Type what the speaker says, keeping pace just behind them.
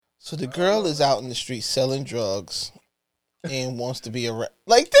So the girl is out in the street selling drugs and wants to be a rapper.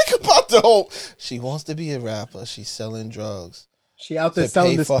 Like, think about the whole. She wants to be a rapper. She's selling drugs She out there to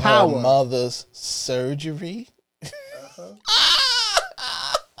selling pay this for power. her mother's surgery. Uh-huh.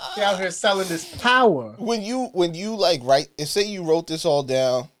 She out here selling this power. When you like write, say you wrote this all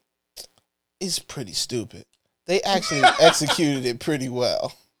down, it's pretty stupid. They actually executed it pretty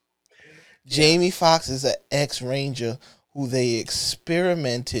well. Yes. Jamie Foxx is an ex-Ranger who they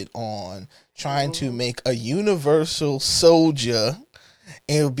experimented on trying to make a universal soldier.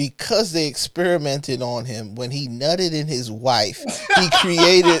 And because they experimented on him, when he nutted in his wife, he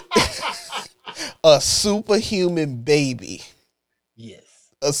created a superhuman baby. Yes.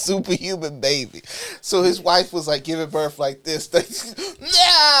 A superhuman baby. So his wife was like giving birth like this.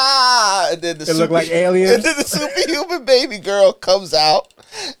 Nah! And then it looked like aliens. And then the superhuman baby girl comes out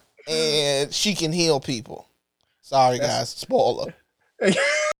and she can heal people. Sorry, guys. Spoiler.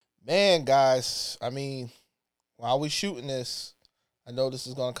 Man, guys, I mean, while we shooting this, I know this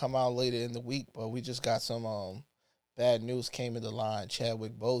is going to come out later in the week, but we just got some bad news came in the line.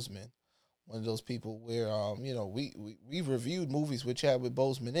 Chadwick Boseman, one of those people where we reviewed movies with Chadwick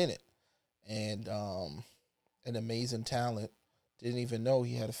Boseman in it, and an amazing talent. Didn't even know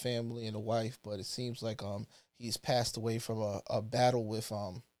he had a family and a wife, but it seems like he's passed away from a battle with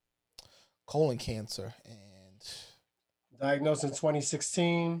colon cancer, and diagnosed in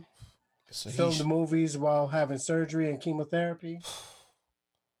 2016. So filmed the movies while having surgery and chemotherapy.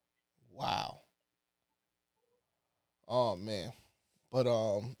 Wow. Oh man. But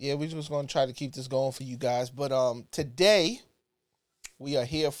yeah, we're just gonna try to keep this going for you guys. But today we are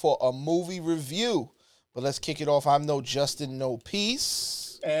here for a movie review. But let's kick it off. I'm no Justin, no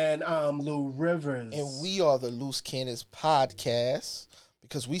Peace. And I'm Lou Rivers. And we are the Loose Cannons Podcast,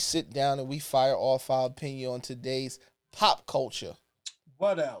 because we sit down and we fire off our opinion on today's pop culture.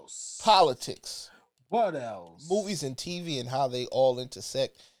 What else? Politics. What else? Movies and TV and how they all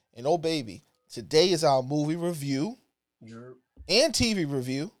intersect. And oh baby, today is our movie review and TV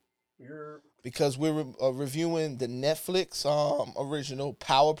review, because we're reviewing the Netflix original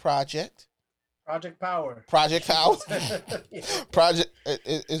Power Project. Project Power. Yeah. Project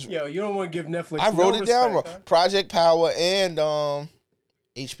is. Yo, you don't want to give Netflix. I wrote it down wrong. Huh? Project Power and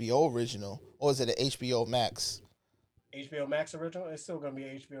HBO original, or is it an HBO Max? HBO Max original? It's still gonna be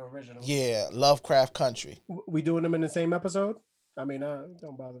HBO original. Yeah, Lovecraft Country. We doing them in the same episode? I mean,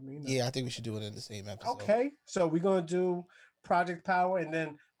 don't bother me. No. Yeah, I think we should do it in the same episode. Okay, so we're gonna do Project Power and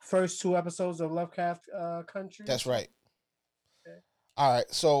then first 2 episodes of Lovecraft Country. That's right. Okay. All right,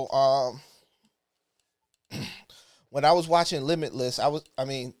 so when I was watching Limitless,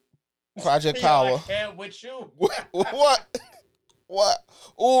 Project Power. I can't with you. What?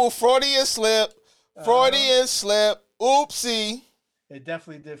 Ooh, Freudian slip. Oopsie. It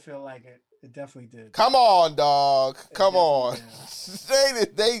definitely did feel like it. It definitely did. Come on, dog. Come on.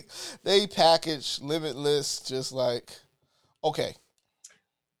 They packaged Limitless just like, okay.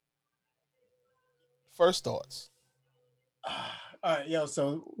 First thoughts. All right, yo.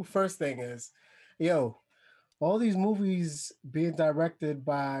 So first thing is, all these movies being directed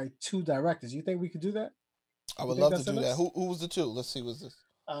by 2 directors. You think we could do that? I would love to do that. Who was the 2? Let's see. What's this?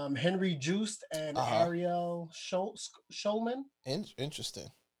 Henry Joost and Ariel Schulman.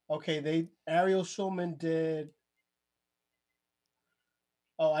 Interesting. Okay, Ariel Schulman did.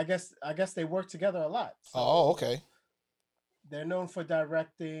 Oh, I guess they work together a lot. So okay. They're known for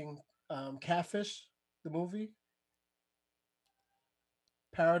directing Catfish, the movie,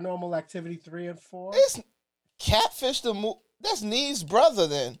 Paranormal Activity 3 and 4. It's Catfish the movie. That's Neve's brother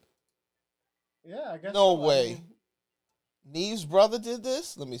then. Yeah, I guess. No way. Neve's brother did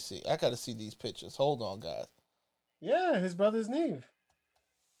this? Let me see. I gotta see these pictures. Hold on, guys. Yeah, his brother's Neve.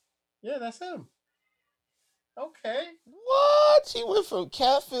 Yeah, that's him. Okay. What? He went from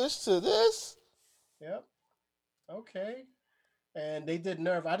Catfish to this? Yep. Okay. And they did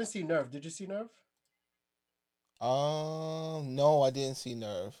Nerve. I didn't see Nerve. Did you see Nerve? No, I didn't see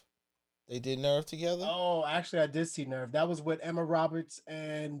Nerve. They did Nerve together? Oh, actually, I did see Nerve. That was with Emma Roberts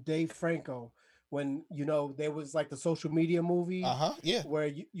and Dave Franco. When, there was like the social media movie. Yeah. Where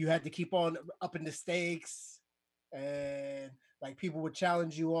you had to keep on upping the stakes. And like people would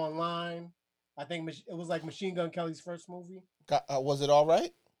challenge you online. I think it was like Machine Gun Kelly's first movie. Was it all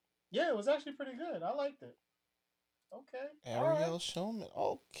right? Yeah, it was actually pretty good. I liked it. Okay. Ariel Schulman.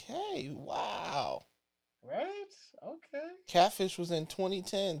 Okay. Wow. Right? Okay. Catfish was in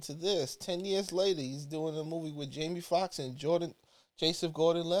 2010 to this. 10 years later, he's doing a movie with Jamie Foxx and Joseph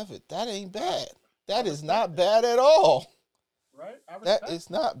Gordon-Levitt. That ain't bad. That is not bad at all. Right? That is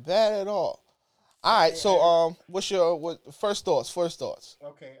not bad at all. All right, so what's your first thoughts? First thoughts.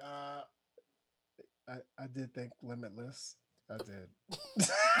 Okay, I did think Limitless. I did.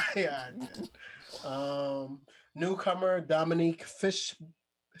 Yeah, I did. Newcomer Dominique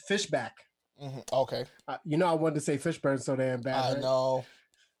Fishback. Okay. I wanted to say Fishburne so damn bad, I right? know. All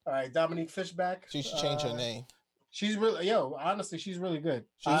right, Dominique Fishback. She should change her name. She's honestly, she's really good.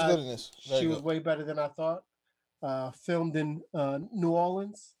 She was good in this. She was way better than I thought. Filmed in New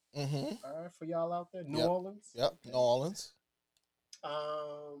Orleans. All right, for y'all out there, New Orleans. Yep, okay. New Orleans.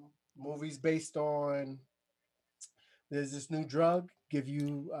 Movies based on there's this new drug give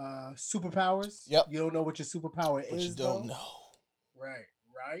you superpowers. Yep. You don't know what your superpower is. You don't know. Right.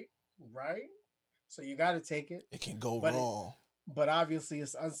 So you got to take it. It can go wrong. But obviously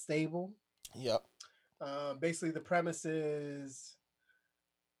it's unstable. Yep. Basically the premise is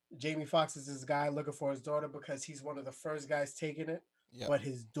Jamie Foxx is this guy looking for his daughter because he's one of the first guys taking it. Yep. But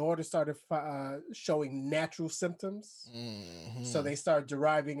his daughter started showing natural symptoms. So they start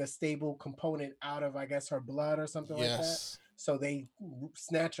deriving a stable component out of, I guess, her blood or something like that. So they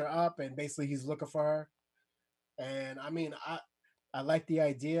snatch her up and basically he's looking for her. And I mean, I like the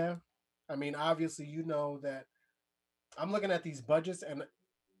idea. I mean, obviously, you know that I'm looking at these budgets and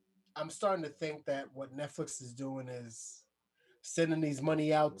I'm starting to think that what Netflix is doing is sending these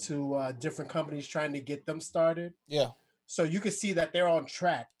money out to different companies trying to get them started. Yeah. So you can see that they're on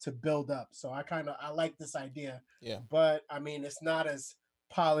track to build up. So I like this idea. Yeah. But I mean, it's not as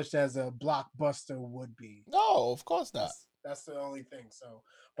polished as a blockbuster would be. No, of course not. That's the only thing. So,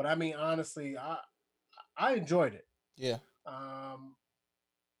 but I mean, honestly, I enjoyed it. Yeah.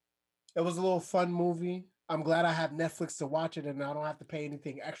 It was a little fun movie. I'm glad I have Netflix to watch it and I don't have to pay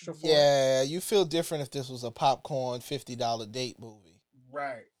anything extra for it. Yeah, you feel different if this was a popcorn $50 date movie.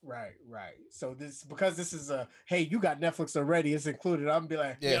 Right. So because this is hey, you got Netflix already, it's included. I'm gonna be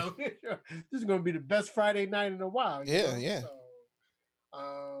like, yo, this is gonna be the best Friday night in a while. Yeah.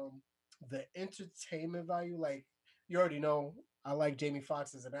 So, the entertainment value, like you already know, I like Jamie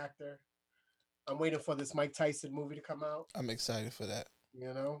Foxx as an actor. I'm waiting for this Mike Tyson movie to come out. I'm excited for that.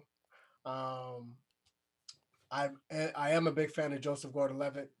 You know, I am a big fan of Joseph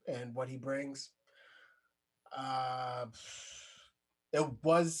Gordon-Levitt and what he brings. It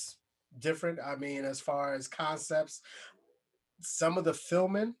was different. I mean, as far as concepts, some of the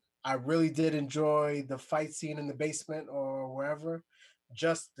filming, I really did enjoy the fight scene in the basement or wherever.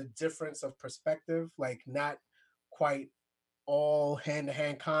 Just the difference of perspective, like not quite all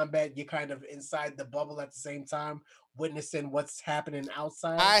hand-to-hand combat. You're kind of inside the bubble at the same time, witnessing what's happening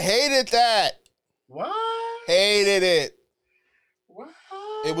outside. I hated that. What? Hated it. What?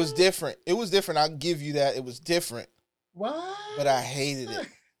 It was different. I'll give you that. It was different. What? But I hated it.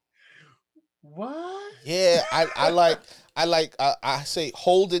 What? Yeah, I say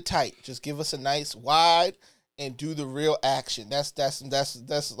hold it tight. Just give us a nice wide and do the real action. That's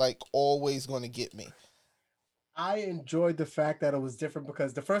like always going to get me. I enjoyed the fact that it was different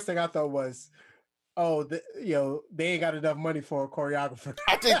because the first thing I thought was, they ain't got enough money for a choreographer.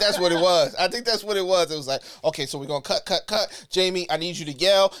 I think that's what it was. It was like, okay, so we're going to cut. Jamie, I need you to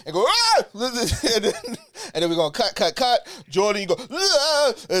yell and go, ah! And then we're going to cut. Jordan, you go,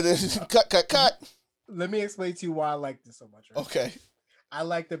 ah! And then cut. Let me explain to you why I liked it so much. Right? Okay. I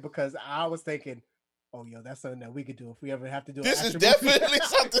liked it because I was thinking, oh, that's something that we could do if we ever have to do. This is definitely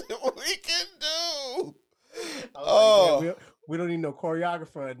something we can do. Like, we don't need no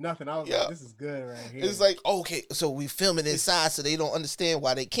choreographer or nothing. I was like, this is good right here. It's like, okay, so we film it inside so they don't understand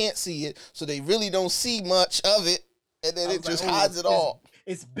why they can't see it. So they really don't see much of it. And then it just hides it all.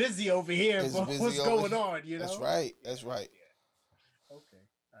 It's busy over here. What's going on? You know? That's right. Yeah. Okay.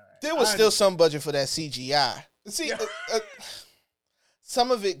 All right. There was still some budget for that CGI. See,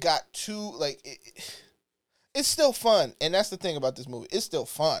 some of it got too, like, it's still fun. And that's the thing about this movie. It's still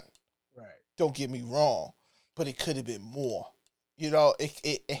fun. Right. Don't get me wrong. But it could have been more.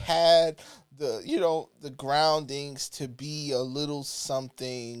 It had the groundings to be a little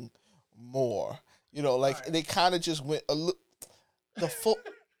something more. They kind of just went the full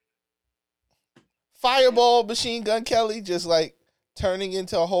fireball Machine Gun Kelly just like turning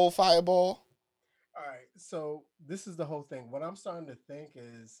into a whole fireball. All right. So this is the whole thing. What I'm starting to think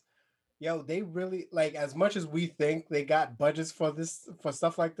is, they really, like, as much as we think they got budgets for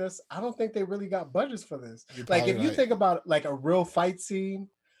stuff like this, I don't think they really got budgets for this. Like, if you think about like a real fight scene,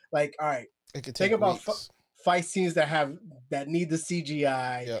 like, all right, think about fight scenes that need the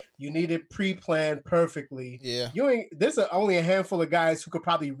CGI. Yep. You need it pre-planned perfectly. Yeah. There's only a handful of guys who could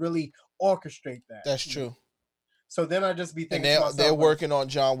probably really orchestrate that. That's true. So then I just be thinking, and they're working on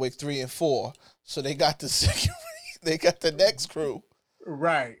John Wick 3 and 4, so they got the next crew.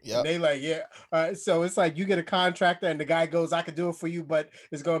 Right. Yep. And they like, yeah. So it's like you get a contractor and the guy goes, I could do it for you, but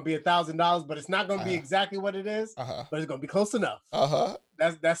it's going to be $1,000, but it's not going to be exactly what it is, but it's going to be close enough.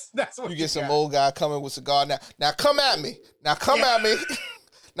 That's what you get some old guy coming with cigar. Now come at me. Now come at me.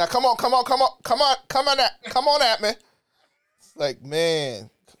 Now come on at me. It's like, man.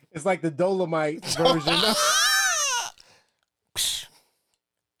 It's like the Dolomite version.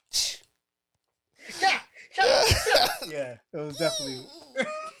 Yeah, it was definitely.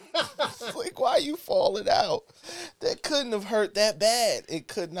 Like, why are you falling out? That couldn't have hurt that bad. It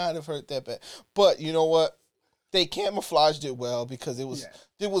could not have hurt that bad. But you know what? They camouflaged it well because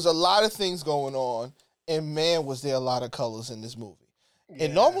there was a lot of things going on, and man, was there a lot of colors in this movie. Yeah.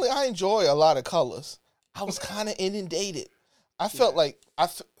 And normally I enjoy a lot of colors. I was kind of inundated. I felt like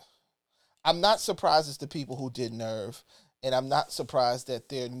I'm not surprised it's the people who did Nerve, and I'm not surprised that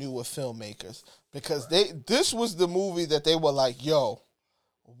they're newer filmmakers because this was the movie that they were like, yo,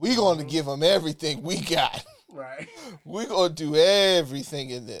 we're going to give them everything we got. Right. We're going to do everything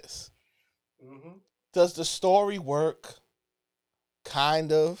in this. Mm-hmm. Does the story work?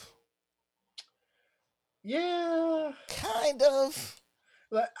 Kind of. Yeah. Kind of.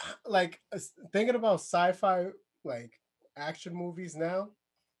 Like thinking about sci-fi, like action movies now.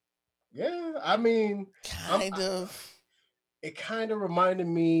 Yeah, I mean, kind of. It kind of reminded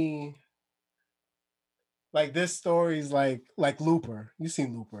me, like this story's like Looper. You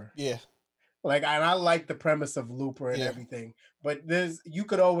seen Looper? Yeah. Like, and I like the premise of Looper and everything, but you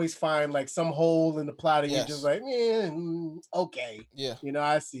could always find like some hole in the plot, and you're just like, okay, yeah, you know,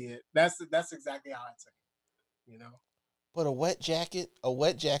 I see it. That's exactly how I took it, you know. But a wet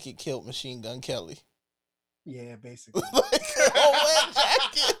jacket killed Machine Gun Kelly. Yeah, basically. Like a wet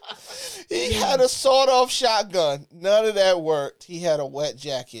jacket. He had a sawed-off shotgun. None of that worked. He had a wet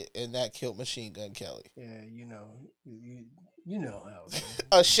jacket, and that killed Machine Gun Kelly. Yeah, you know how it is.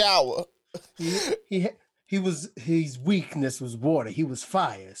 A shower. His weakness was water. He was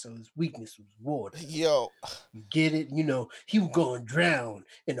fire, so his weakness was water. Yo, you get it? You know, he was going to drown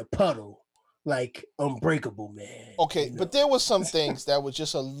in a puddle like Unbreakable Man. Okay, you know? But there was some things that were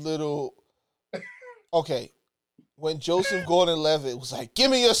just a little. Okay, when Joseph Gordon-Levitt was like, "Give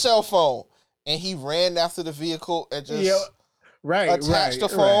me your cell phone," and he ran after the vehicle and just attached the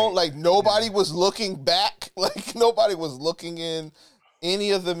phone, like nobody was looking back, like nobody was looking in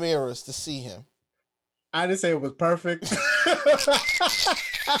any of the mirrors to see him. I didn't say it was perfect.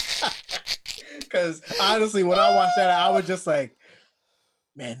 Because honestly, when I watched that, I was just like,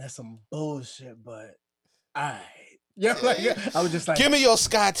 man, that's some bullshit, but I was just like, give me your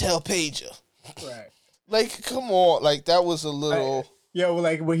SkyTel pager. Right. Like, come on. Like, that was a little.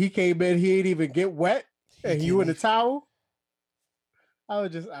 Like when he came in, he didn't even get wet and you in the towel. I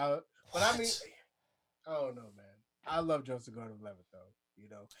was just out. But I mean, I don't know, man. I love Joseph Gordon-Levitt though. You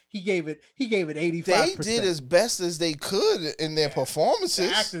know, he gave it 85%. They did as best as they could in their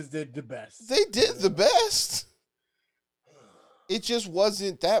performances. The actors did the best. They did the best. It just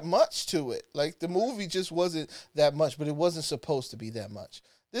wasn't that much to it. Like, the movie just wasn't that much, but it wasn't supposed to be that much.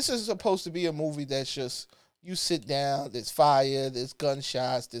 This is supposed to be a movie that's just, you sit down, there's fire, there's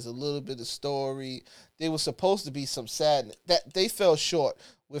gunshots, there's a little bit of story. There was supposed to be some sadness. That they fell short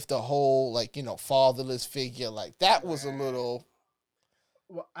with the whole, like, you know, fatherless figure. Like, that was a little.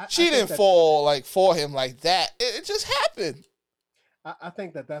 Well, she didn't fall like for him like that. It just happened. I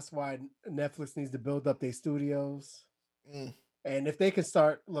think that's why Netflix needs to build up their studios. And if they can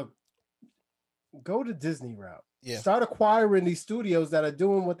go to Disney route. Yeah. Start acquiring these studios that are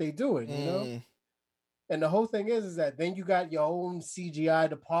doing what they're doing, you know? And the whole thing is that then you got your own CGI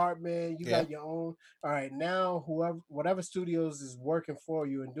department. You got your own. All right, now whatever studios is working for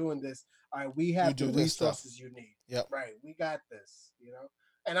you and doing this, all right, we have the resources you need. Yep. Right, we got this, you know?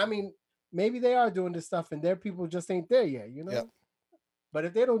 And I mean, maybe they are doing this stuff and their people just ain't there yet, you know? Yep. But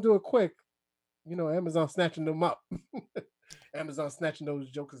if they don't do it quick, you know, Amazon snatching them up. Amazon snatching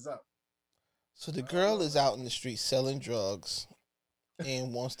those jokers up. So the girl is out in the street selling drugs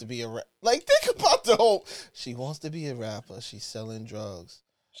and wants to be a rapper. Like, think about the whole. She wants to be a rapper. She's selling drugs.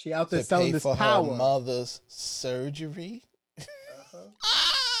 She out there selling this power. Her mother's surgery.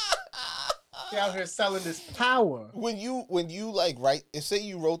 She out here selling this power. When you like write, say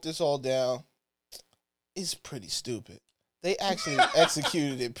you wrote this all down, it's pretty stupid. They actually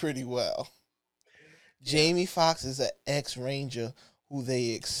executed it pretty well. Jamie Foxx is an ex-Ranger who they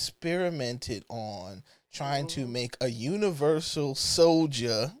experimented on trying to make a universal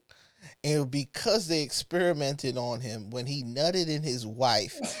soldier. And because they experimented on him, when he nutted in his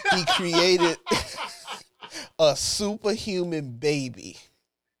wife, he created a superhuman baby.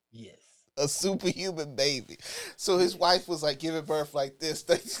 Yes. a superhuman baby. So his wife was like giving birth like this.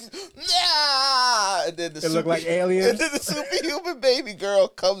 And then it looked like aliens. And then the superhuman baby girl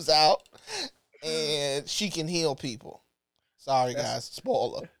comes out and she can heal people. Sorry, guys.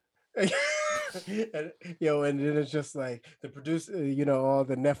 Spoiler. And then it's just like the producer, all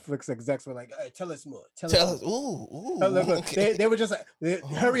the Netflix execs were like, hey, tell us more. Tell us. Ooh. Look, Okay. they were just like,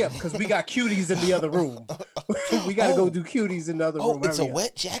 hurry up, because we got cuties in the other room. We got to go do cuties in the other room. It's a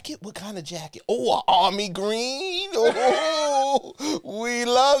wet jacket? What kind of jacket? Oh, an army green? Oh, we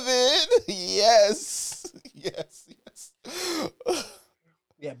love it. Yes.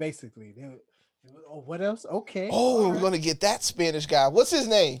 Yeah, basically. What else? Okay. Oh, we're going to get that Spanish guy. What's his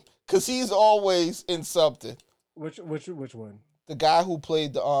name? Because he's always in something. Which one? The guy who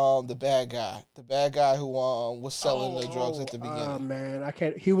played the bad guy. The bad guy who was selling the drugs at the beginning. Oh man, I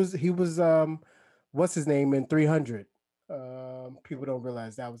can't. He was what's his name in 300? People don't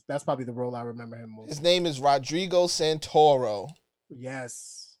realize that's probably the role I remember him most. His name is Rodrigo Santoro.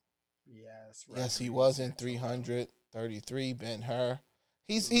 Yes. Yes, he was in 333. Ben-Hur.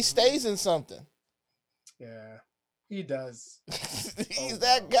 He stays in something. Yeah, he does. He's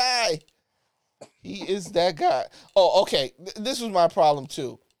that guy. He is that guy. Oh, okay. This was my problem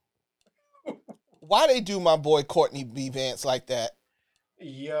too. Why they do my boy Courtney B. Vance like that?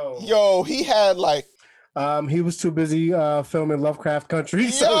 Yo, he had like. He was too busy filming Lovecraft Country.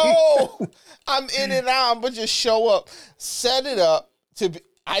 I'm in and out, but just show up, set it up to be.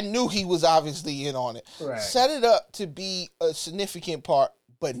 I knew he was obviously in on it. Right. Set it up to be a significant part,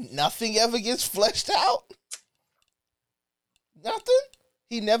 but nothing ever gets fleshed out. Nothing.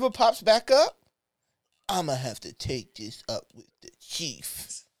 He never pops back up. I'm going to have to take this up with the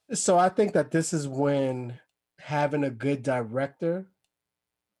chief. So I think that this is when having a good director,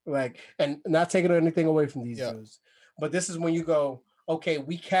 and not taking anything away from these dudes, but this is when you go, okay,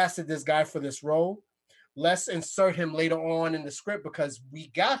 we casted this guy for this role. Let's insert him later on in the script because we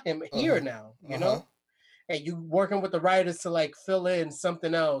got him here now, you know? And you working with the writers to like fill in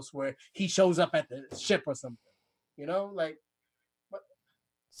something else where he shows up at the ship or something,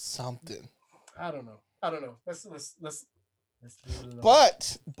 something. I don't know. Let's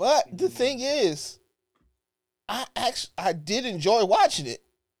But the thing is, I did enjoy watching it.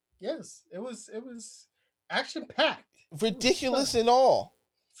 Yes, it was action packed, ridiculous and all.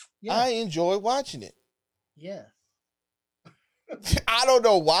 Yeah. I enjoy watching it. Yeah. I don't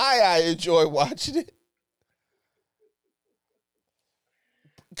know why I enjoy watching it.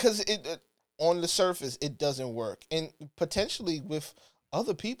 Because on the surface, it doesn't work. And potentially with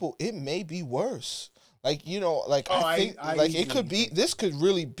other people, it may be worse. I think it could be, this could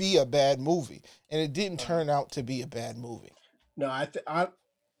really be a bad movie. And it didn't turn out to be a bad movie. No, I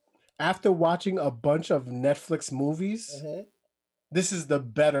after watching a bunch of Netflix movies, this is the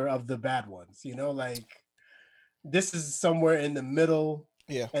better of the bad ones. This is somewhere in the middle.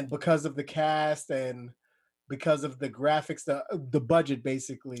 Yeah. And because of the cast and because of the graphics, the budget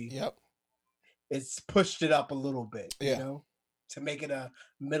basically, it's pushed it up a little bit, to make it a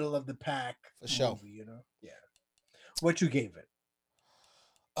middle of the pack movie, Yeah. What you gave it?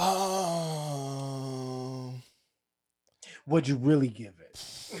 What'd you really give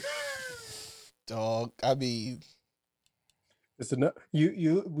it? Dog, I mean, it's enough.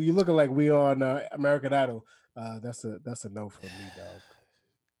 You looking like we on American Idol. That's a no for me, dog.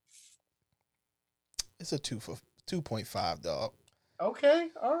 It's a 2.5, dog. Okay,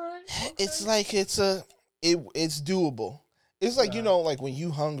 all right. Okay. It's like it's doable. It's like like when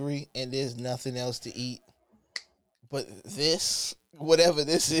you hungry and there's nothing else to eat, but this, whatever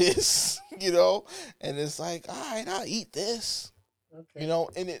this is, and it's like, all right, I'll eat this, and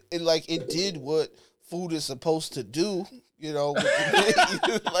it did what food is supposed to do,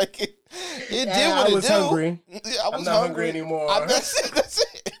 like it did what it was do. Hungry. I'm not hungry anymore. That's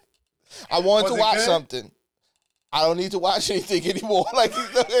it. I wanted to watch something. I don't need to watch anything anymore. Like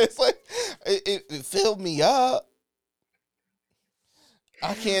it's like it filled me up.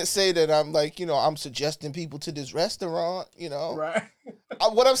 I can't say that I'm like, I'm suggesting people to this restaurant, Right.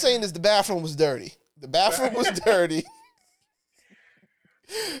 What I'm saying is the bathroom was dirty. The bathroom was dirty.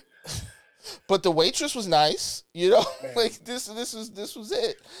 But the waitress was nice, like this was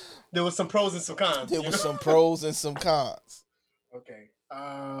it. There was some pros and some cons. There was some pros and some cons. Okay.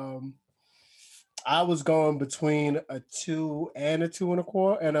 I was going between a 2 and a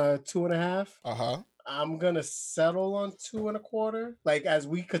 2.25 and a 2.5. I'm gonna settle on 2.25. Like as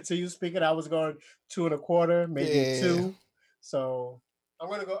we continue speaking, I was going 2.25, maybe a 2. So I'm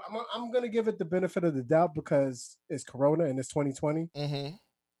gonna go. I'm gonna give it the benefit of the doubt because it's Corona and it's 2020.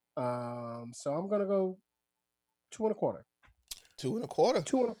 So I'm gonna go 2.25. 2.25.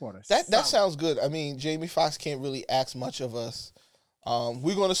 2.25. That sounds good. I mean, Jamie Foxx can't really ask much of us.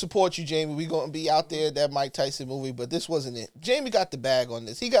 We're going to support you, Jamie. We're going to be out there, that Mike Tyson movie, but this wasn't it. Jamie got the bag on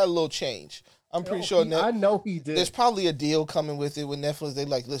this. He got a little change. I'm pretty sure. I know he did. There's probably a deal coming with it with Netflix. They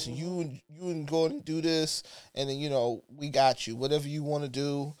like, listen, you and Gordon do this, and then, we got you. Whatever you want to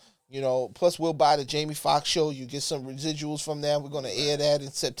do, plus we'll buy the Jamie Foxx show. You get some residuals from that. We're going to air that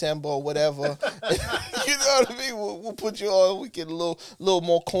in September or whatever. You know what I mean? We'll put you on. We get a little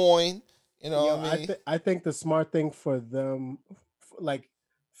more coin. You know what I mean? I think the smart thing for them,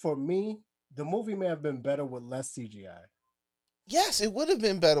 for me, the movie may have been better with less CGI. Yes, it would have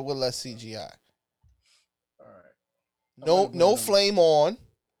been better with less CGI. All right. No flame on.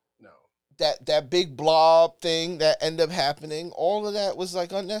 No. That big blob thing that ended up happening, all of that was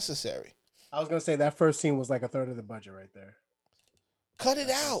like unnecessary. I was gonna say that first scene was like a third of the budget right there. Cut it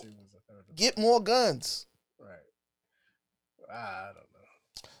out. Get more guns. Right. I don't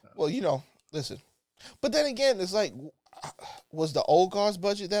know. Well, listen. But then again, it's like, was the old guard's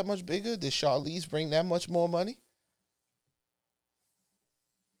budget that much bigger? Did Charlize bring that much more money?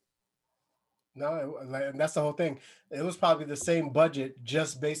 No, and that's the whole thing. It was probably the same budget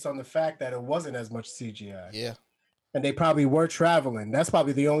just based on the fact that it wasn't as much CGI. Yeah. And they probably were traveling. That's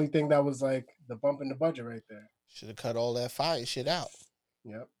probably the only thing that was like the bump in the budget right there. Should have cut all that fire shit out.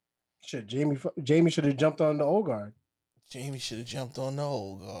 Yep. Shit, Jamie should have jumped on the old guard. Jamie should have jumped on the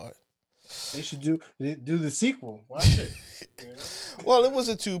old guard. They should do the sequel. Watch it. Well, it was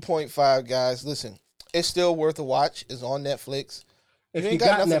a 2.5, guys. Listen, it's still worth a watch. It's on Netflix. If you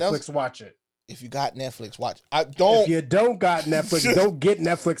got Netflix, watch it. If you got Netflix, watch. If you don't got Netflix, don't get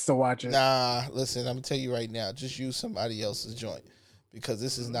Netflix to watch it. Nah, listen, I'm gonna tell you right now, just use somebody else's joint. Because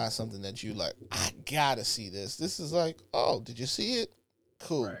this is not something that you like, I gotta see this. This is like, oh, did you see it?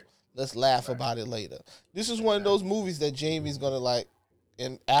 Cool. Right. Let's laugh about it later. This is one of those movies that Jamie's gonna like,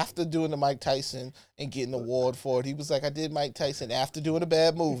 and after doing the Mike Tyson and getting an award for it, he was like, I did Mike Tyson after doing a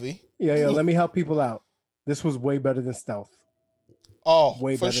bad movie. Yeah, let me help people out. This was way better than Stealth. Oh,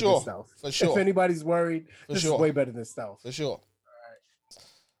 way for better sure. than Stealth. For sure. If anybody's worried, this is way better than Stealth. For sure.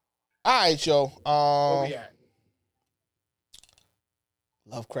 All right, yo. Where we at?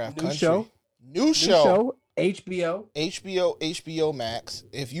 LoveCraft New Country. Show. New show. HBO Max.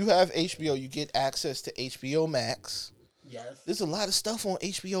 If you have HBO, you get access to HBO Max. Yes. There's a lot of stuff on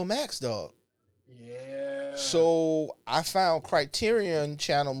HBO Max, dog. Yeah. So I found Criterion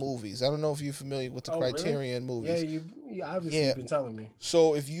Channel movies. I don't know if you're familiar with the Criterion movies. Yeah, you obviously you've been telling me.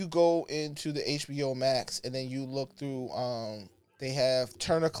 So if you go into the HBO Max and then you look through, they have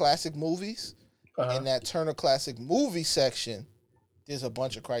Turner Classic Movies. Uh-huh. In that Turner Classic Movie section, there's a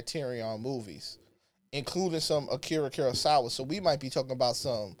bunch of Criterion movies, including some Akira Kurosawa. So we might be talking about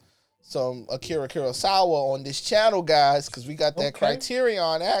some Akira Kurosawa on this channel, guys, because we got that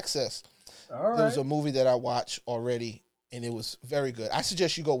Criterion access. All right. There was a movie that I watched already, and it was very good. I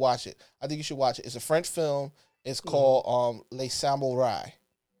suggest you go watch it. I think you should watch it. It's a French film. It's called Les Samouraïs.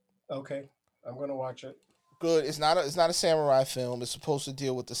 Okay, I'm gonna watch it. Good. It's not a samurai film. It's supposed to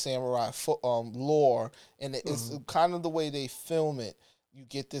deal with the samurai lore, and it's kind of the way they film it. You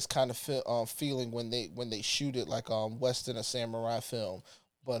get this kind of feeling when they shoot it like Western or samurai film.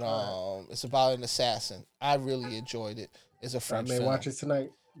 But it's about an assassin. I really enjoyed it. It's a French film. I may watch it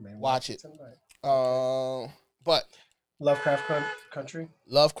tonight. Watch it. But LoveCraft Country.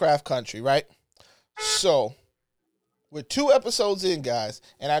 LoveCraft Country, right? So we're 2 episodes in, guys,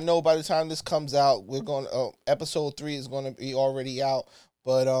 and I know by the time this comes out, we're going episode 3 is going to be already out.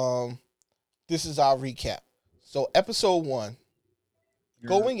 But this is our recap. So episode 1.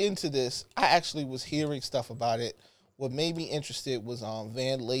 Going into this, I actually was hearing stuff about it. What made me interested was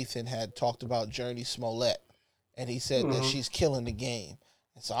Van Lathan had talked about Journey Smollett, and he said that she's killing the game.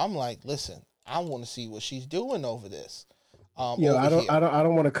 And so I'm like, listen, I want to see what she's doing over this. I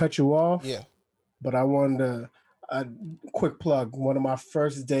don't want to cut you off. Yeah, but I wanted to a quick plug. One of my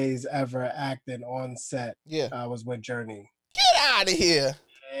first days ever acting on set. Yeah, I was with Journey. Get out of here.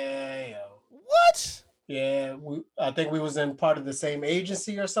 Yeah, yo. What? Yeah, I think we was in part of the same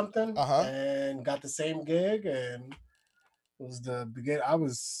agency or something, and got the same gig, and it was the beginning. I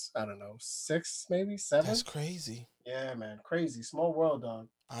was, I don't know, 6, maybe 7. That's crazy. Yeah, man, crazy. Small world, dog.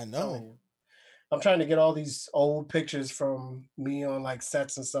 I know. I'm trying to get all these old pictures from me on like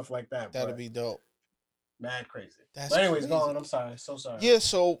sets and stuff like that. That'd be dope. Mad crazy. That's but anyways, crazy. go on. I'm sorry. So sorry. Yeah,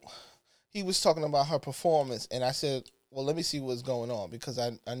 so he was talking about her performance, and I said, well, let me see what's going on, because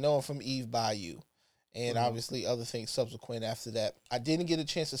I know her from Eve Bayou. And obviously other things subsequent after that. I didn't get a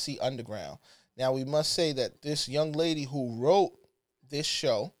chance to see Underground. Now, we must say that this young lady who wrote this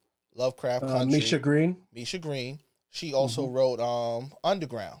show, LoveCraft Country, Misha Green, Misha Green, She also wrote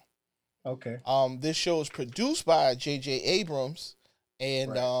Underground. Okay. This show is produced by J.J. Abrams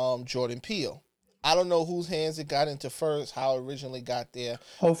and Jordan Peele. I don't know whose hands it got into first, how it originally got there.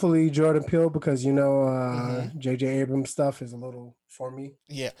 Hopefully Jordan Peele, because J.J. Abrams stuff is a little for me.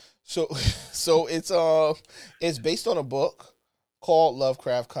 Yeah. So it's based on a book called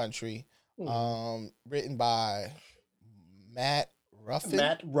Lovecraft Country, written by Matt Ruffin.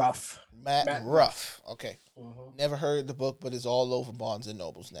 Matt Ruff. Matt Ruff. Okay. Never heard the book, but it's all over Barnes and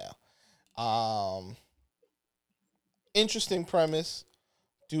Nobles now. Interesting premise.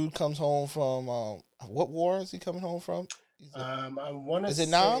 Dude comes home from what war is he coming home from? I want to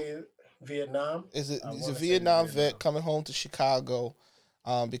say Vietnam. He's a Vietnam vet coming home to Chicago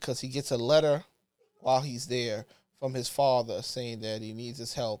because he gets a letter while he's there from his father saying that he needs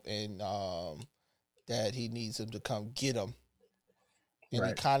his help and that he needs him to come get him. And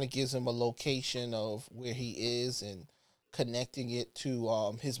he kind of gives him a location of where he is and connecting it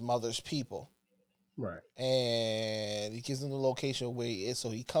to his mother's people. Right. And he gives him the location of where he is. So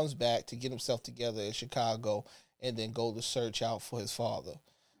he comes back to get himself together in Chicago and then go to search out for his father.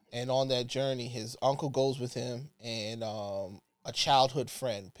 And on that journey, his uncle goes with him and a childhood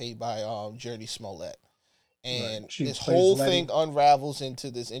friend played by Journey Smollett. And this whole thing unravels into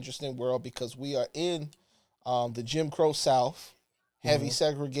this interesting world because we are in the Jim Crow South, heavy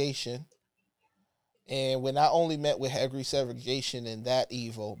segregation. And we're not only met with heavy segregation and that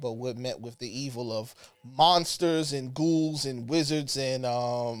evil, but we're met with the evil of monsters and ghouls and wizards and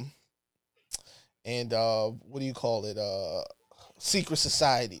what do you call it? Secret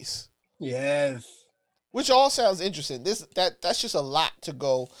societies. Yes. Which all sounds interesting. That's just a lot to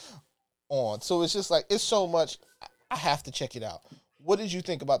go on. So it's just like it's so much. I have to check it out. What did you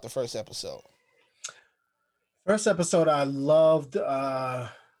think about the first episode? First episode, I loved.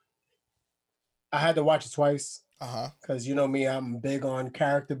 I had to watch it twice. Because you know me, I'm big on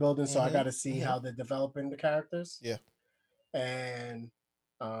character building, so I got to see how they're developing the characters. Yeah. And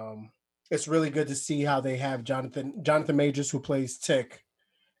it's really good to see how they have Jonathan Majors, who plays Tick,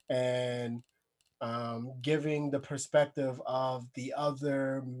 and giving the perspective of the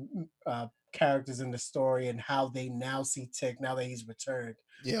other characters in the story and how they now see Tick now that he's returned,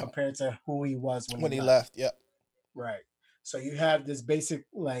 compared to who he was when he left. Yeah. Right. So you have this basic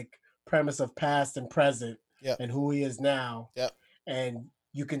premise of past and present and who he is now. Yeah. And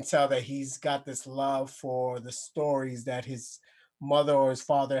you can tell that he's got this love for the stories that his mother or his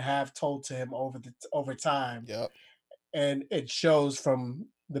father have told to him over time. Yep. And it shows from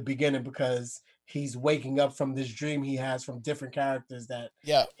the beginning because he's waking up from this dream he has from different characters that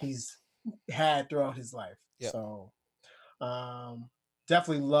he's had throughout his life. Yep. So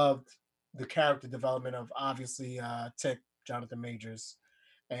definitely loved the character development of obviously Tick, Jonathan Majors,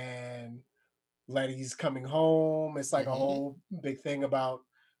 and Letty's coming home. It's like a whole big thing about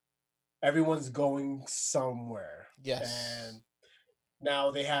everyone's going somewhere. Yes. And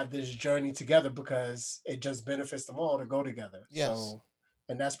now they have this journey together because it just benefits them all to go together. Yes. So,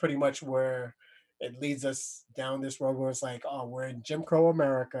 and that's pretty much where it leads us down this road where it's like, oh, we're in Jim Crow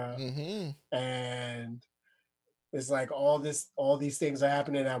America. And it's like all these things are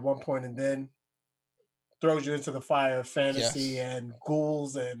happening at one point, and then throws you into the fire of fantasy and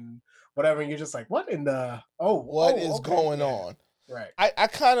ghouls and whatever, and you're just like, what in the what is going on? Right. I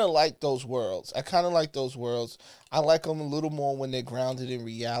kind of like those worlds. I like them a little more when they're grounded in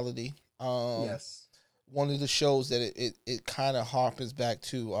reality. Yes. One of the shows that it kind of harpens back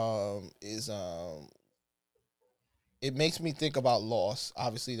to is it makes me think about Lost.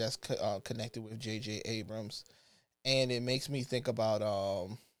 Obviously, that's connected with J.J. Abrams, and it makes me think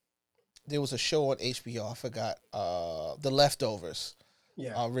about there was a show on HBO. I forgot The Leftovers.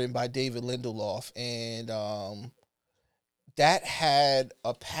 Yeah. Written by David Lindelof, and that had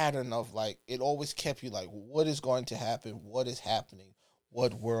a pattern of it always kept you like, what is going to happen? What is happening?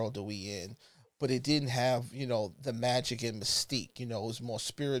 What world are we in? But it didn't have, the magic and mystique. It was more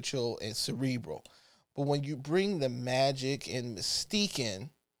spiritual and cerebral. But when you bring the magic and mystique in,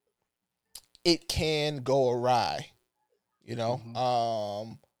 it can go awry,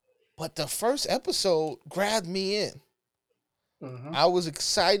 But the first episode grabbed me in. I was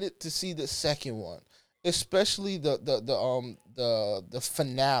excited to see the second one, especially the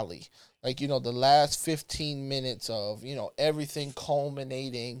finale. The last 15 minutes of, everything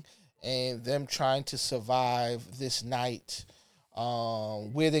culminating and them trying to survive this night.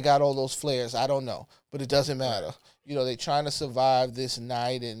 Where they got all those flares, I don't know, but it doesn't matter. They're trying to survive this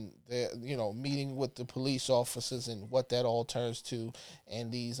night, and they're, meeting with the police officers and what that all turns to,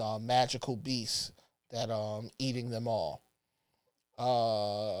 and these magical beasts that eating them all.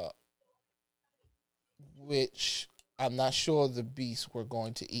 Which I'm not sure the beasts were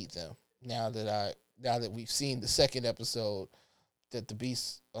going to eat them. Now that we've seen the second episode, that the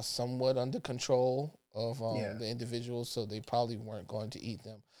beasts are somewhat under control of the individuals, so they probably weren't going to eat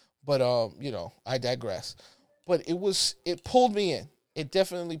them. But I digress. But it pulled me in. It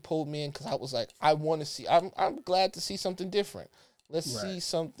definitely pulled me in because I was like, I want to see. I'm glad to see something different. Let's see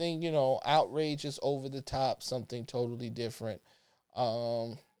something, outrageous, over the top, something totally different.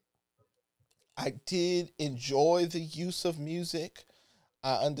 I did enjoy the use of music.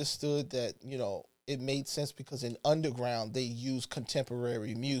 I understood that, it made sense because in Underground they use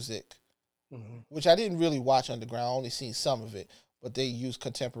contemporary music, which I didn't really watch Underground. I only seen some of it, but they use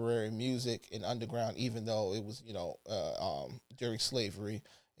contemporary music in Underground, even though it was, during slavery.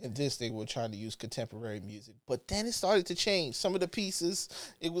 In this, they were trying to use contemporary music. But then it started to change. Some of the pieces,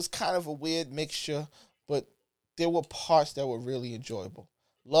 it was kind of a weird mixture, but there were parts that were really enjoyable.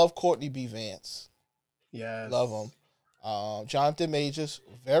 Love Courtney B. Vance. Yes. Love him. Jonathan Majors,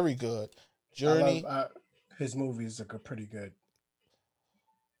 very good. Journey. His movies are pretty good.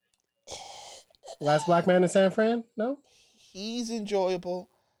 Last Black Man in San Fran? No? He's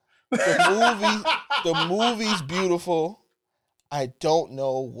enjoyable. The movie's beautiful. I don't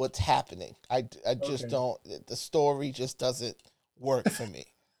know what's happening. I just don't. The story just doesn't work for me.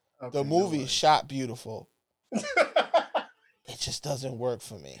 The movie is shot beautiful. It just doesn't work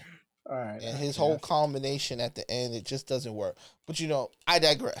for me. All right. And his whole culmination at the end, it just doesn't work. But I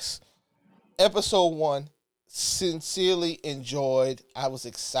digress. Episode 1, sincerely enjoyed. I was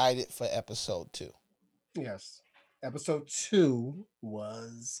excited for episode 2. Yes. Episode 2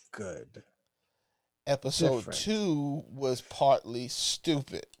 was good. Episode 2 was partly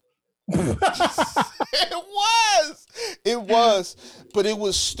stupid. It was, but it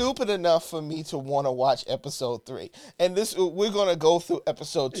was stupid enough for me to want to watch episode 3. And we're going to go through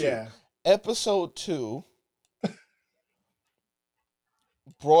episode 2. Yeah. Episode 2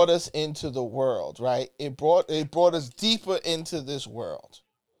 brought us into the world, right? It brought us deeper into this world.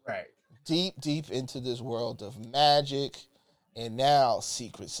 Right. Deep into this world of magic and now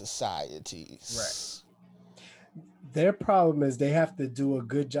secret societies. Right. Their problem is they have to do a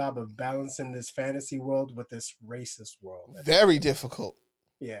good job of balancing this fantasy world with this racist world. Very difficult.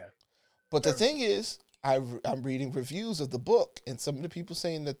 Yeah. But the thing is, I'm reading reviews of the book, and some of the people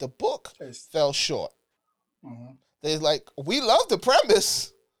saying that the book fell short. Mm-hmm. They're like, we love the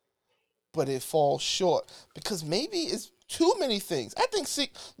premise, but it falls short because maybe it's too many things. I think,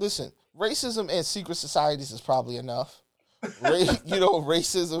 listen, racism and secret societies is probably enough.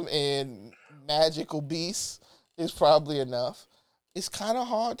 Racism and magical beasts is probably enough. It's kind of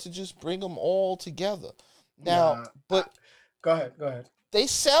hard to just bring them all together. Now, but go ahead. They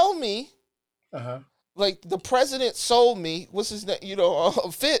sell me. Like the president sold me. What's his name?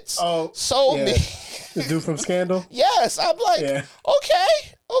 Fitz sold me. The dude from Scandal? Yes. I'm like, okay.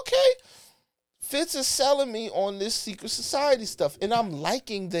 Fitz is selling me on this secret society stuff, and I'm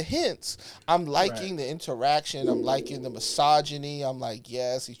liking the hints. I'm liking the interaction. I'm liking the misogyny. I'm like,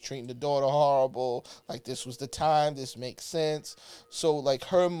 yes, he's treating the daughter horrible. Like, this was the time. This makes sense. So, like,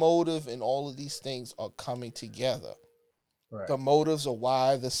 her motive and all of these things are coming together. Right. The motives of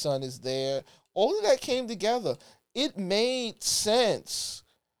why the son is there. All of that came together. It made sense.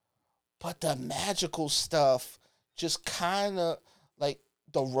 But the magical stuff just kind of, like,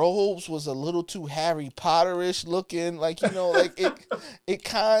 the robes was a little too Harry Potter-ish looking. Like, it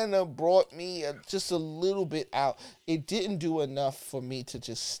kind of brought me just a little bit out. It didn't do enough for me to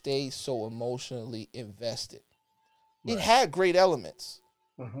just stay so emotionally invested. Right. It had great elements.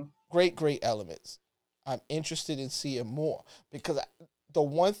 Mm-hmm. Great elements. I'm interested in seeing more because the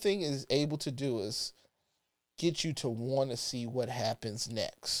one thing it is able to do is get you to want to see what happens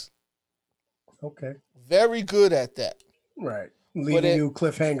next. Okay. Very good at that. Right. Leaving you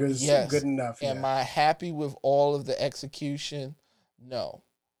cliffhangers good enough. Am I happy with all of the execution? No.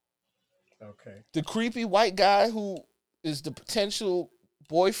 Okay. The creepy white guy who is the potential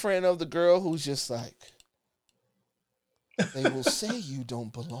boyfriend of the girl who's just like, they will say you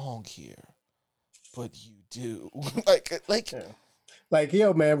don't belong here, but you do. Like,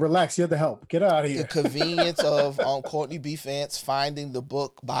 yo, man, relax. You're the help. Get out of here. The convenience of Courtney B. Vance finding the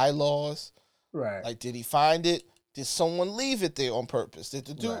book bylaws. Right. Like, did he find it? Did someone leave it there on purpose? Did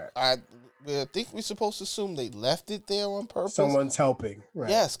the dude? Right. I think we're supposed to assume they left it there on purpose. Someone's helping. Right.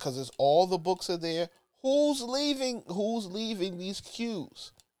 Yes, because all the books are there. Who's leaving these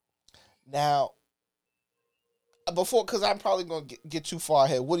cues? Now, because I'm probably going to get too far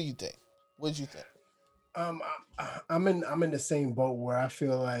ahead. What do you think? What did you think? I'm in the same boat where I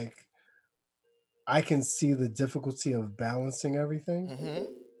feel like I can see the difficulty of balancing everything,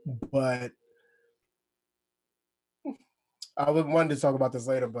 but I would want to talk about this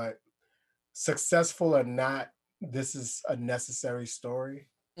later, but successful or not, this is a necessary story.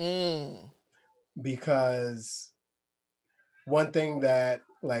 Because one thing that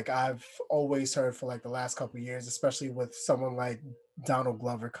like I've always heard for like the last couple of years, especially with someone like Donald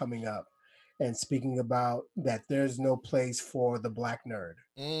Glover coming up and speaking about that there's no place for the black nerd.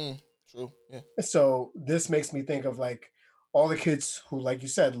 True. Yeah. So this makes me think of like all the kids who, like you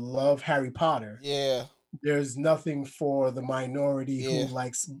said, love Harry Potter. Yeah. There's nothing for the minority who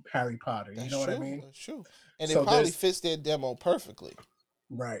likes Harry Potter. That's You know true. what I mean? That's true. And So it probably fits their demo perfectly.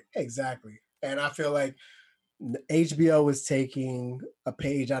 Right. Exactly. And I feel like HBO is taking a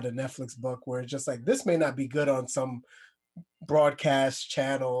page out of Netflix book where it's just like, this may not be good on some broadcast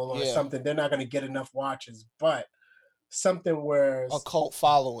channel or something. They're not going to get enough watches, but something where a cult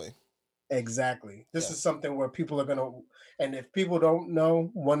following. Exactly. This is something where people are going to, and if people don't know,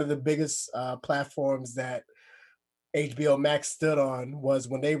 one of the biggest platforms that HBO Max stood on was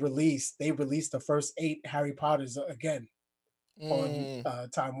when they released the first 8 Harry Potters again on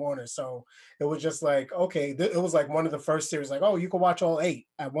Time Warner. So it was just like, okay, it was like one of the first series, like, oh, you can watch all 8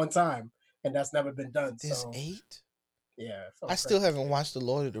 at one time, and that's never been done. There's 8? Yeah. I still haven't watched The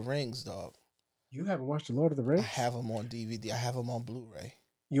Lord of the Rings, dog. You haven't watched The Lord of the Rings? I have them on DVD. I have them on Blu-ray.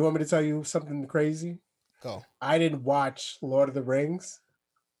 You want me to tell you something crazy? Go. I didn't watch Lord of the Rings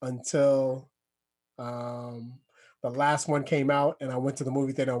until the last one came out, and I went to the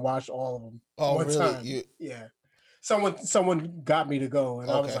movie theater and watched all of them. Oh, one really? Time. Yeah. Someone got me to go,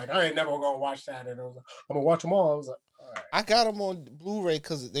 and I was like, I ain't never gonna watch that. And I was like, I'm gonna watch them all. I was like, all right. I got them on Blu-ray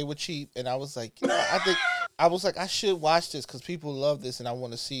because they were cheap, and I was like, I should watch this because people love this, and I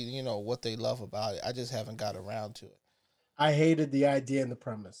want to see, what they love about it. I just haven't got around to it. I hated the idea and the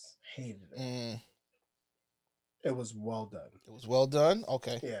premise. Hated it. It was well done. It was well done?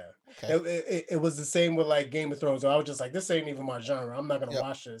 Okay. Yeah. Okay. It was the same with like Game of Thrones. I was just like, this ain't even my genre. I'm not going to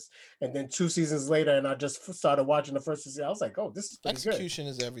watch this. And then 2 seasons later, and I just started watching the first season. I was like, oh, this is pretty Execution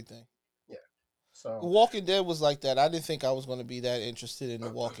is everything. Yeah. So The Walking Dead was like that. I didn't think I was going to be that interested in The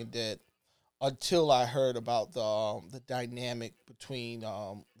Walking Dead until I heard about the dynamic between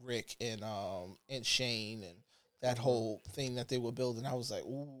Rick and Shane and that whole thing that they were building. I was like,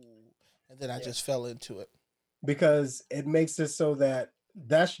 ooh. And then I just fell into it. Because it makes it so that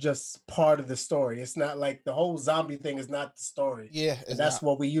that's just part of the story. It's not like the whole zombie thing is not the story. Yeah. And that's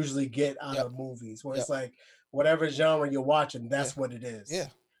what we usually get out of movies, where it's like whatever genre you're watching, that's what it is. Yeah.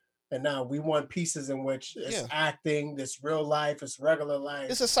 And now we want pieces in which it's acting, this real life, it's regular life.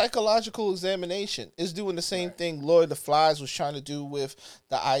 It's a psychological examination. It's doing the same thing Lord of the Flies was trying to do with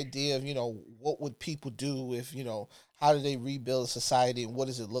the idea of, what would people do if, how do they rebuild a society and what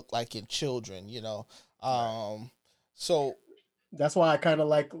does it look like in children, So that's why I kind of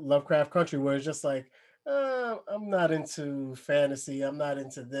like Lovecraft Country, where it's just like, I'm not into fantasy. I'm not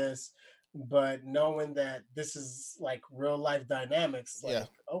into this. But knowing that this is like real life dynamics, like,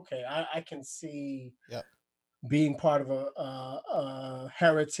 okay, I can see being part of a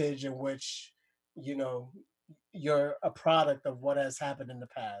heritage in which, you're a product of what has happened in the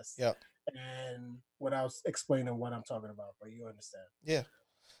past. And without explaining what I'm talking about, but you understand. Yeah.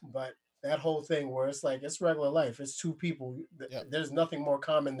 But that whole thing where it's like, it's regular life. It's 2 people. There's nothing more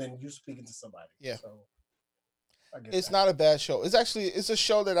common than you speaking to somebody. Yeah. So it's not a bad show. It's a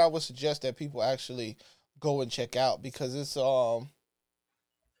show that I would suggest that people actually go and check out because it's a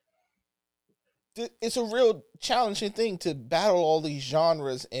real challenging thing to battle all these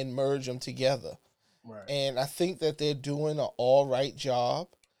genres and merge them together. Right. And I think that they're doing an all right job.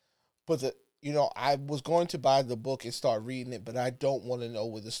 But I was going to buy the book and start reading it, but I don't want to know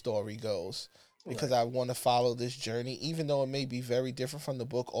where the story goes because I want to follow this journey, even though it may be very different from the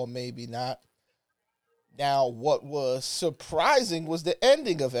book or maybe not. Now, what was surprising was the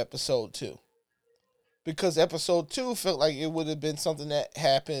ending of episode 2. Because episode 2 felt like it would have been something that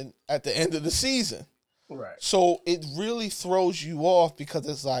happened at the end of the season. Right. So it really throws you off because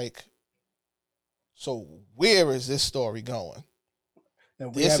it's like, so where is this story going?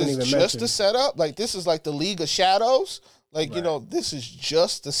 And this is just the setup? Like, this is like the League of Shadows? Like, this is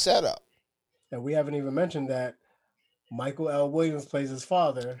just the setup. And we haven't even mentioned that Michael L. Williams plays his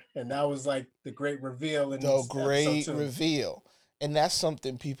father, and that was like the great reveal in the great reveal. And that's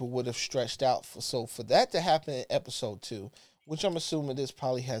something people would have stretched out for. So for that to happen in episode 2, which I'm assuming this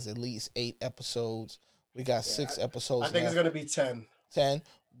probably has at least 8 episodes. We got 6 episodes. I think it's going to be 10. 10.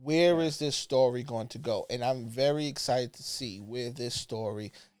 Where is this story going to go? And I'm very excited to see where this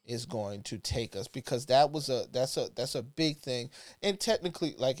story is going to take us because that's a big thing. And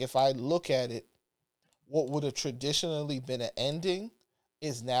technically, like if I look at it, what would have traditionally been an ending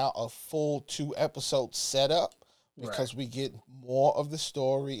is now a full 2 episode setup because we get more of the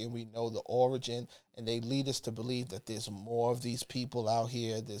story and we know the origin, and they lead us to believe that there's more of these people out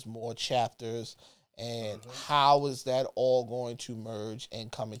here, there's more chapters, and how is that all going to merge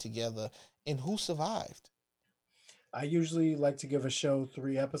and coming together, and who survived. I usually like to give a show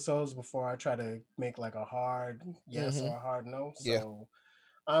 3 episodes before I try to make like a hard yes or a hard no. So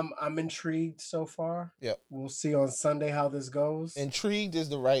I'm intrigued so far. Yep. We'll see on Sunday how this goes. Intrigued is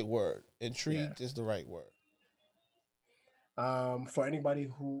the right word. Intrigued is the right word. For anybody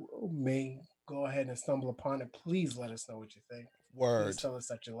who may go ahead and stumble upon it, please let us know what you think. Word. Please tell us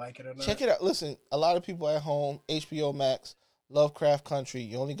that you like it or not. Check it out. Listen, a lot of people at home, HBO Max, LoveCraft Country,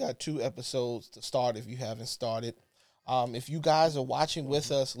 you only got 2 episodes to start if you haven't started. If you guys are watching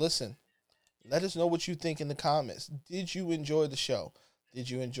with us, listen, let us know what you think in the comments. Did you enjoy the show? Did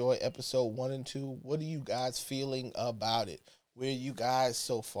you enjoy episode 1 and 2? What are you guys feeling about it? Where are you guys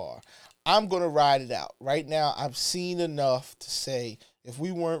so far? I'm going to ride it out. Right now, I've seen enough to say, if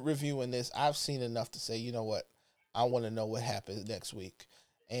we weren't reviewing this, I've seen enough to say, you know what? I want to know what happens next week.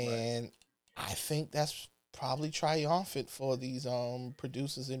 And I think that's probably triumphant for these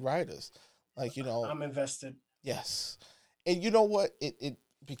producers and writers. Like, you know, I'm invested. Yes. And you know what? It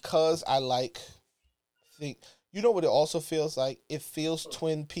because I think you know what it also feels like? It feels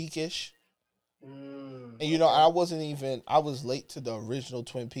Twin Peak-ish. And you know, I was late to the original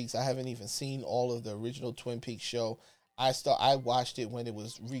Twin Peaks. I haven't even seen all of the original Twin Peaks show. I watched it when it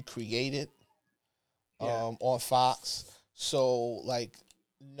was recreated on Fox. So like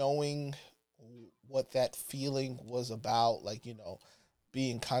knowing what that feeling was about, like, you know,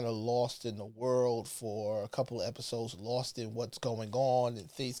 being kind of lost in the world for a couple of episodes, lost in what's going on,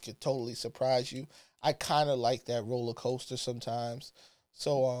 and things could totally surprise you. I kind of like that roller coaster sometimes.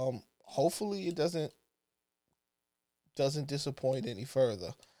 So hopefully it doesn't disappoint any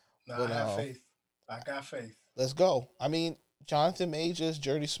further. No, but I have faith. I got faith. Let's go. I mean, Jonathan Majors,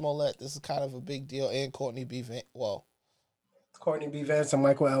 Jurnee Smollett, this is kind of a big deal, and Courtney B. Courtney B. Vance and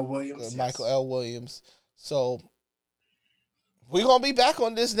Michael L. Williams. Michael L. Williams. So we're gonna be back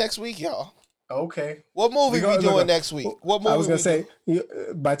on this next week, y'all. Okay. What movie we doing next week? What movie? I was gonna say,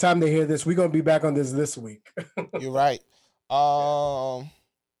 by the time they hear this, we're gonna be back on this week. You're right. What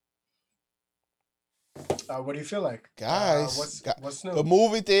do you feel like, guys? What's new? The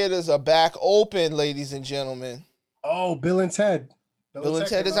movie theaters are back open, ladies and gentlemen. Oh, Bill and Ted. Bill and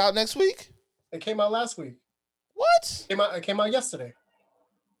Ted is out next week. It came out last week. What? It came out yesterday.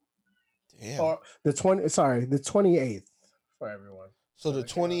 Damn. Or the 28th for everyone. So the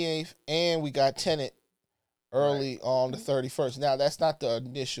 28th, and we got Tenet early on the 31st. Now that's not the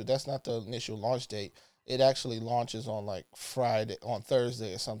initial launch date. It actually launches on like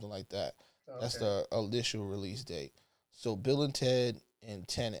Thursday or something like that. Okay. That's the initial release date. So Bill and Ted and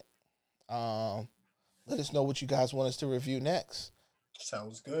Tenet. Let us know what you guys want us to review next.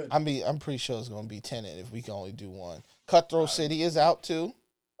 Sounds good. I mean, I'm pretty sure it's going to be Tenet if we can only do one. Cutthroat City is out too.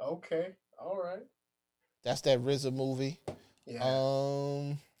 Okay. All right. That's that RZA movie.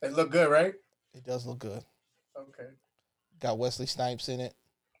 Yeah. It look good, right? It does look good. Okay. Got Wesley Snipes in it.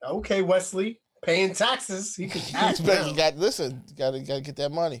 Okay, Wesley. Paying taxes. He can act. You got to get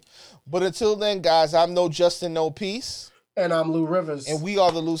that money. But until then, guys, I'm No Justin, No Peace. And I'm Lou Rivers. And we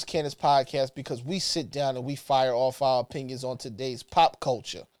are the Loose Cannons Podcast because we sit down and we fire off our opinions on today's pop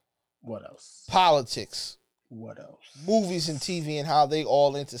culture. What else? Politics. What else? Movies and TV and how they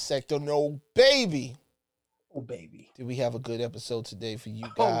all intersect. Oh, baby. Oh, baby. Did we have a good episode today for you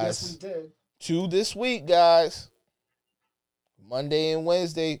guys? Oh, yes, we did. 2 this week, guys. Monday and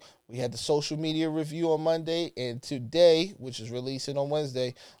Wednesday. We had the social media review on Monday. And today, which is releasing on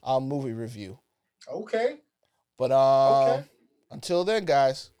Wednesday, our movie review. Okay. But until then,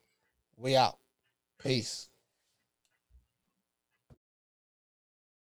 guys, we out. Peace.